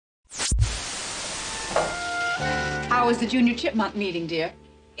How was the Junior Chipmunk meeting, dear?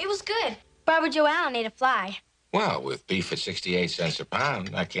 It was good. Barbara Joe Allen ate a fly. Well, with beef at 68 cents a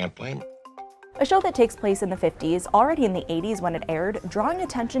pound, I can't blame her. A show that takes place in the 50s, already in the 80s when it aired, drawing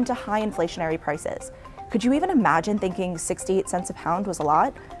attention to high inflationary prices. Could you even imagine thinking 68 cents a pound was a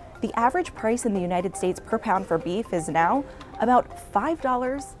lot? The average price in the United States per pound for beef is now about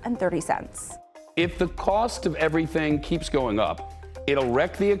 $5.30. If the cost of everything keeps going up, it'll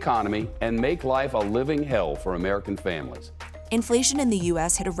wreck the economy and make life a living hell for American families. Inflation in the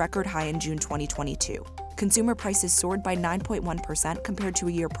U.S. hit a record high in June 2022. Consumer prices soared by 9.1% compared to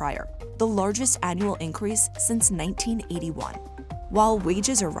a year prior, the largest annual increase since 1981. While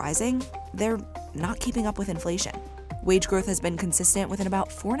wages are rising, they're not keeping up with inflation. Wage growth has been consistent with an about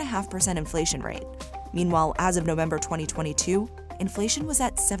 4.5% inflation rate. Meanwhile, as of November 2022, inflation was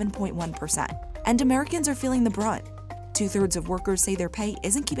at 7.1%, and Americans are feeling the brunt. 2/3 of workers say their pay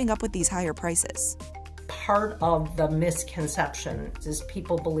isn't keeping up with these higher prices. Part of the misconception is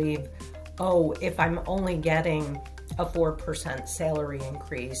people believe, oh, if I'm only getting a 4% salary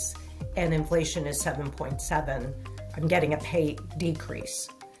increase and inflation is 7.7, I'm getting a pay decrease.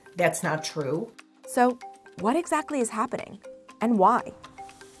 That's not true. So, what exactly is happening? And why?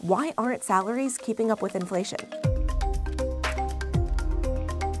 Why aren't salaries keeping up with inflation?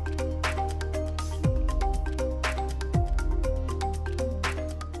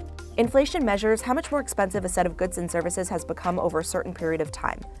 Inflation measures how much more expensive a set of goods and services has become over a certain period of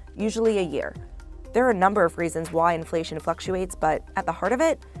time, usually a year. There are a number of reasons why inflation fluctuates, but at the heart of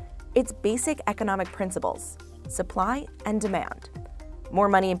it, it's basic economic principles: supply and demand. More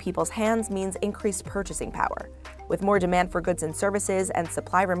money in people's hands means increased purchasing power. With more demand for goods and services and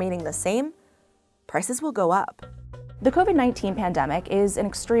supply remaining the same, prices will go up. The COVID-19 pandemic is an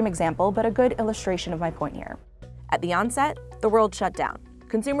extreme example, but a good illustration of my point here. At the onset, the world shut down.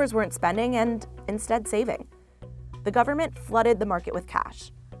 Consumers weren't spending and instead saving. The government flooded the market with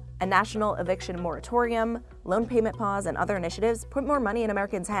cash. A national eviction moratorium, loan payment pause, and other initiatives put more money in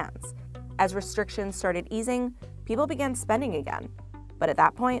Americans' hands. As restrictions started easing, people began spending again. But at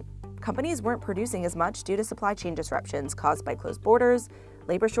that point, companies weren't producing as much due to supply chain disruptions caused by closed borders,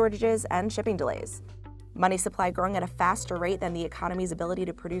 labor shortages, and shipping delays. Money supply growing at a faster rate than the economy's ability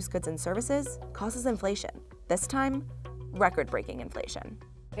to produce goods and services causes inflation. This time, record-breaking inflation.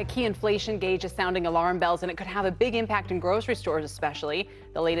 A key inflation gauge is sounding alarm bells, and it could have a big impact in grocery stores especially.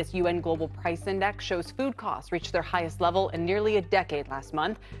 The latest UN Global Price Index shows food costs reached their highest level in nearly a decade last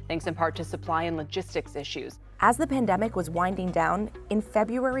month, thanks in part to supply and logistics issues. As the pandemic was winding down, in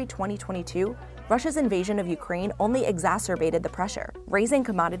February 2022, Russia's invasion of Ukraine only exacerbated the pressure, raising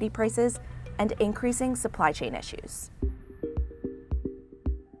commodity prices and increasing supply chain issues.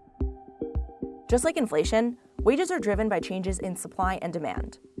 Just like inflation, wages are driven by changes in supply and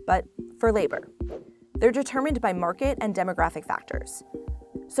demand, but for labor. They're determined by market and demographic factors.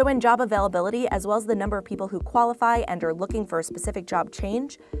 So when job availability, as well as the number of people who qualify and are looking for a specific job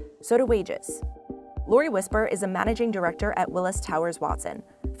change, so do wages. Lori Whisper is a managing director at Willis Towers Watson.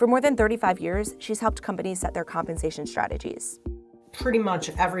 For more than 35 years, she's helped companies set their compensation strategies. Pretty much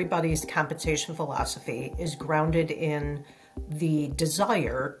everybody's compensation philosophy is grounded in the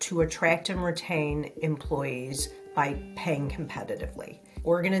desire to attract and retain employees by paying competitively.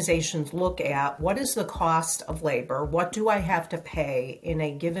 Organizations look at what is the cost of labor, what do I have to pay in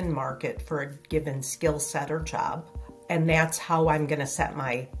a given market for a given skill set or job, and that's how I'm going to set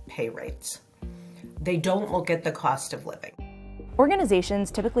my pay rates. They don't look at the cost of living.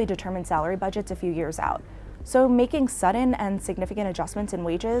 Organizations typically determine salary budgets a few years out, so making sudden and significant adjustments in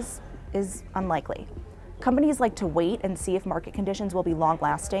wages is unlikely. Companies like to wait and see if market conditions will be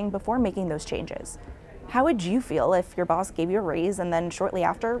long-lasting before making those changes. How would you feel if your boss gave you a raise and then shortly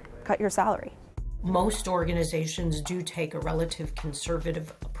after cut your salary? Most organizations do take a relative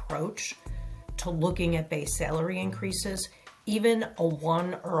conservative approach to looking at base salary increases. Even a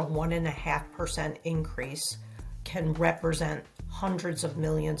 1 or a 1.5% increase can represent hundreds of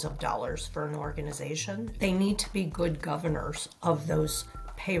millions of dollars for an organization. They need to be good governors of those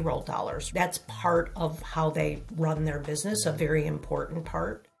payroll dollars. That's part of how they run their business, a very important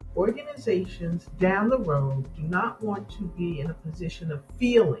part. Organizations down the road do not want to be in a position of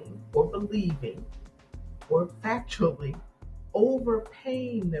feeling or believing or factually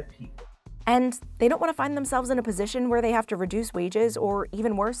overpaying their people. And they don't want to find themselves in a position where they have to reduce wages or,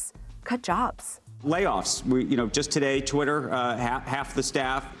 even worse, cut jobs. Layoffs. Just today, Twitter, half the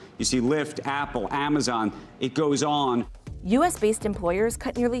staff. You see Lyft, Apple, Amazon. It goes on. U.S.-based employers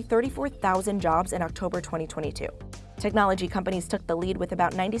cut nearly 34,000 jobs in October 2022. Technology companies took the lead with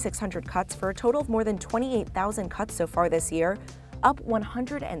about 9,600 cuts for a total of more than 28,000 cuts so far this year, up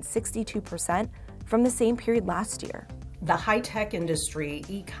 162% from the same period last year. The high-tech industry,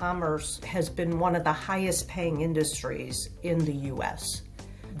 e-commerce, has been one of the highest paying industries in the U.S.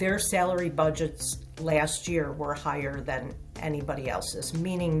 Their salary budgets last year were higher than anybody else's,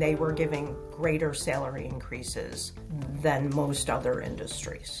 meaning they were giving greater salary increases than most other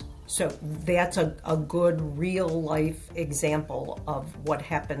industries. So that's a good real-life example of what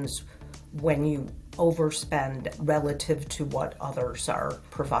happens when you overspend relative to what others are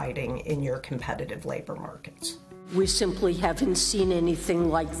providing in your competitive labor markets. We simply haven't seen anything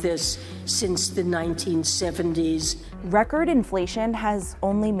like this since the 1970s. Record inflation has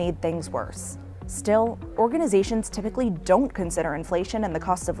only made things worse. Still, organizations typically don't consider inflation and the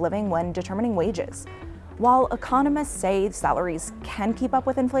cost of living when determining wages. While economists say salaries can keep up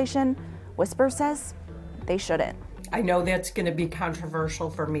with inflation, Whisper says they shouldn't. I know that's going to be controversial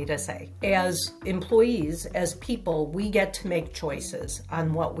for me to say. As employees, as people, we get to make choices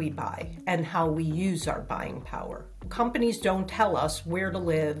on what we buy and how we use our buying power. Companies don't tell us where to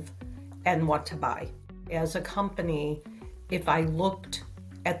live and what to buy. As a company, if I looked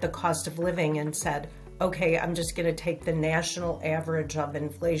at the cost of living and said, okay, I'm just going to take the national average of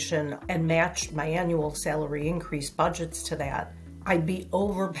inflation and match my annual salary increase budgets to that, I'd be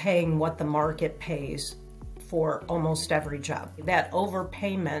overpaying what the market pays for almost every job. That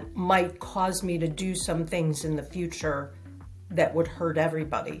overpayment might cause me to do some things in the future that would hurt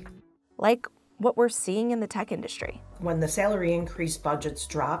everybody. Like what we're seeing in the tech industry. When the salary increase budgets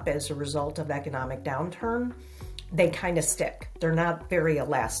drop as a result of economic downturn, they kind of stick. They're not very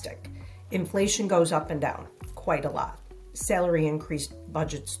elastic. Inflation goes up and down quite a lot. Salary increase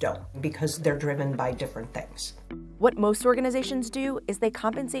budgets don't, because they're driven by different things. What most organizations do is they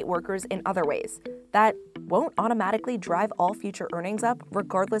compensate workers in other ways that won't automatically drive all future earnings up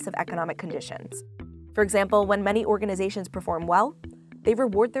regardless of economic conditions. For example, when many organizations perform well, they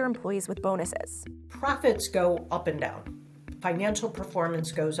reward their employees with bonuses. Profits go up and down. Financial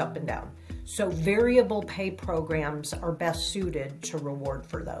performance goes up and down. So variable pay programs are best suited to reward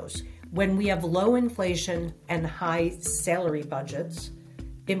for those. When we have low inflation and high salary budgets,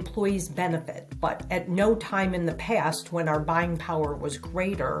 employees benefit. But at no time in the past, when our buying power was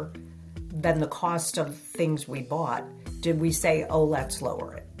greater than the cost of things we bought, did we say, oh, let's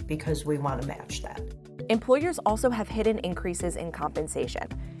lower it, because we want to match that. Employers also have hidden increases in compensation,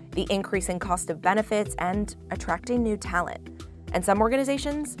 the increase in cost of benefits, and attracting new talent. And some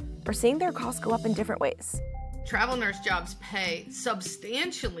organizations are seeing their costs go up in different ways. Travel nurse jobs pay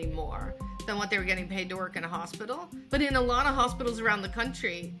substantially more than what they were getting paid to work in a hospital. But in a lot of hospitals around the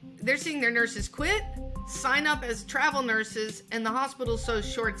country, they're seeing their nurses quit, sign up as travel nurses, and the hospital's so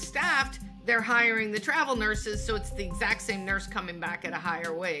short-staffed, they're hiring the travel nurses, so it's the exact same nurse coming back at a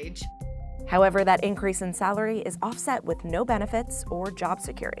higher wage. However, that increase in salary is offset with no benefits or job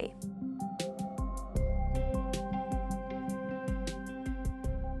security.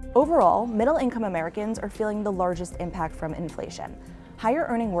 Overall, middle-income Americans are feeling the largest impact from inflation.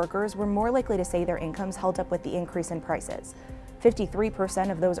 Higher-earning workers were more likely to say their incomes held up with the increase in prices.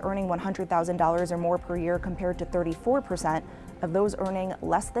 53% of those earning $100,000 or more per year compared to 34% of those earning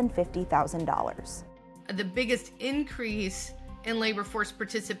less than $50,000. The biggest increase in labor force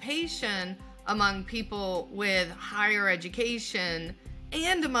participation among people with higher education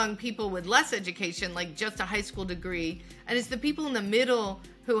and among people with less education, like just a high school degree. And it's the people in the middle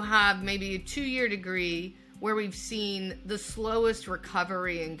who have maybe a 2-year degree where we've seen the slowest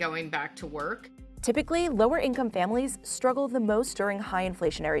recovery in going back to work. Typically, lower-income families struggle the most during high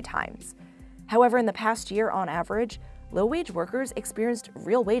inflationary times. However, in the past year, on average, low-wage workers experienced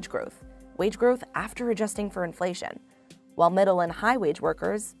real wage growth after adjusting for inflation, while middle and high-wage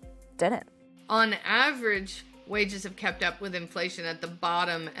workers didn't. On average, wages have kept up with inflation at the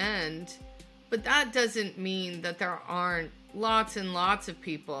bottom end, but that doesn't mean that there aren't lots and lots of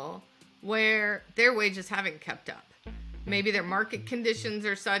people where their wages haven't kept up. Maybe their market conditions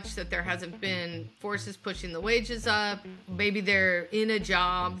are such that there hasn't been forces pushing the wages up. Maybe they're in a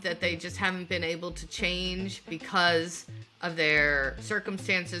job that they just haven't been able to change because of their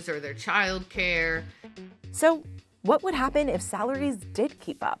circumstances or their childcare. So, what would happen if salaries did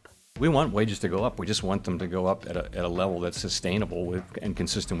keep up? We want wages to go up. We just want them to go up at a level that's sustainable and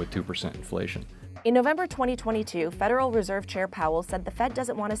consistent with 2% inflation. In November 2022, Federal Reserve Chair Powell said the Fed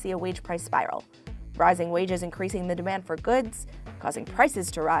doesn't want to see a wage price spiral. Rising wages increasing the demand for goods, causing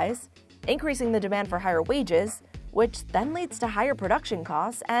prices to rise, increasing the demand for higher wages, which then leads to higher production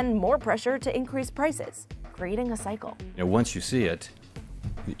costs and more pressure to increase prices, creating a cycle. Once you see it,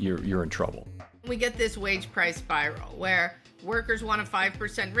 you're in trouble. We get this wage price spiral where workers want a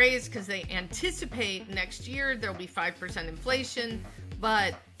 5% raise because they anticipate next year there'll be 5% inflation,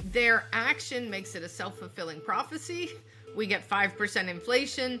 but their action makes it a self-fulfilling prophecy. We get 5%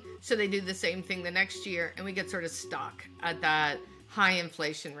 inflation, so they do the same thing the next year, and we get sort of stuck at that high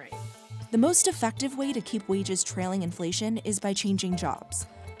inflation rate. The most effective way to keep wages trailing inflation is by changing jobs.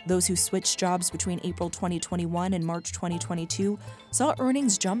 Those who switched jobs between April 2021 and March 2022 saw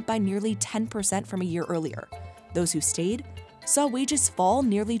earnings jump by nearly 10% from a year earlier. Those who stayed saw wages fall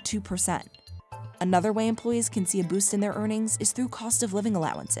nearly 2%. Another way employees can see a boost in their earnings is through cost of living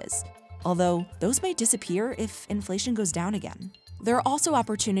allowances, although those may disappear if inflation goes down again. There are also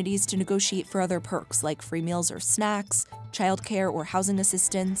opportunities to negotiate for other perks like free meals or snacks, childcare or housing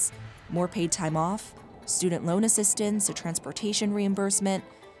assistance, more paid time off, student loan assistance, a transportation reimbursement,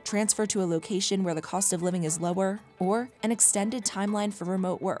 transfer to a location where the cost of living is lower, or an extended timeline for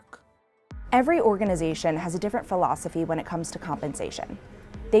remote work. Every organization has a different philosophy when it comes to compensation.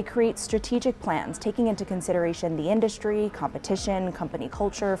 They create strategic plans taking into consideration the industry, competition, company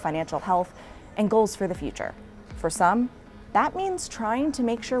culture, financial health, and goals for the future. For some, that means trying to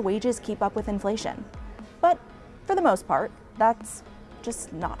make sure wages keep up with inflation. But for the most part, that's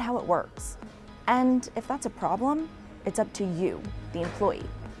just not how it works. And if that's a problem, it's up to you, the employee,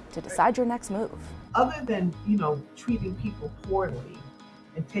 to decide your next move. Other than, treating people poorly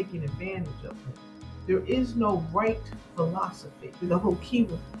and taking advantage of them, there is no right philosophy. The whole key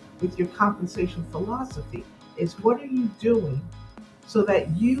with your compensation philosophy is what are you doing so that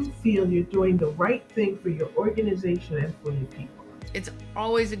you feel you're doing the right thing for your organization and for your people. It's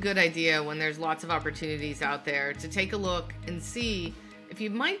always a good idea when there's lots of opportunities out there to take a look and see if you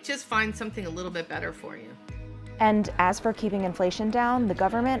might just find something a little bit better for you. And as for keeping inflation down, the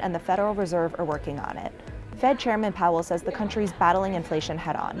government and the Federal Reserve are working on it. Fed Chairman Powell says the country's battling inflation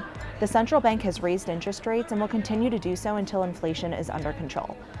head-on. The central bank has raised interest rates and will continue to do so until inflation is under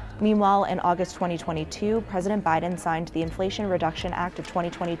control. Meanwhile, in August 2022, President Biden signed the Inflation Reduction Act of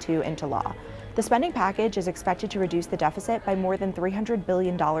 2022 into law. The spending package is expected to reduce the deficit by more than $300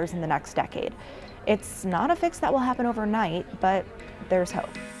 billion in the next decade. It's not a fix that will happen overnight, but there's hope.